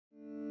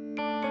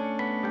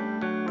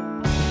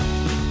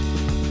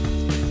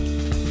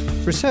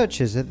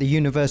Researchers at the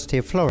University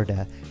of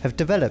Florida have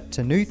developed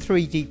a new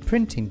 3D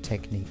printing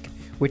technique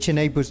which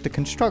enables the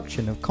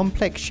construction of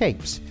complex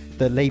shapes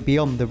that lay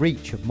beyond the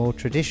reach of more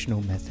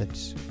traditional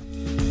methods.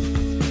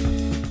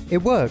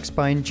 It works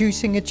by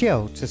inducing a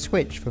gel to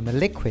switch from a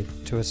liquid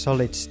to a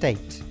solid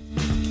state.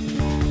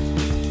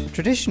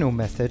 Traditional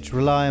methods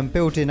rely on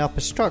building up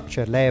a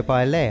structure layer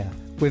by layer,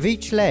 with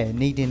each layer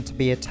needing to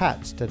be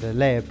attached to the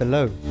layer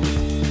below.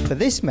 But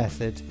this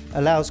method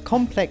allows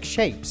complex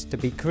shapes to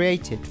be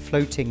created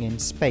floating in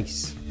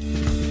space.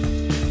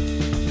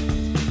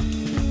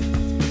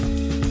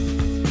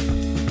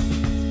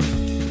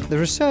 The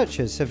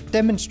researchers have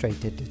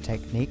demonstrated the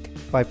technique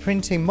by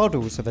printing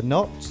models of a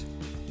knot,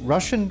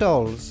 Russian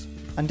dolls,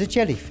 and a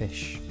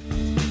jellyfish.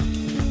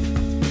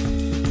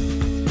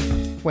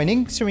 When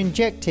inks are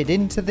injected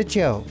into the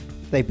gel,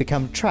 they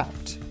become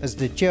trapped as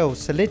the gel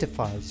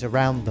solidifies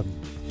around them.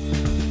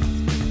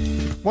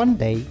 One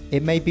day,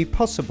 it may be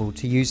possible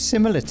to use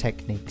similar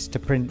techniques to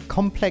print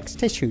complex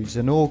tissues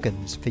and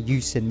organs for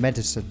use in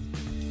medicine.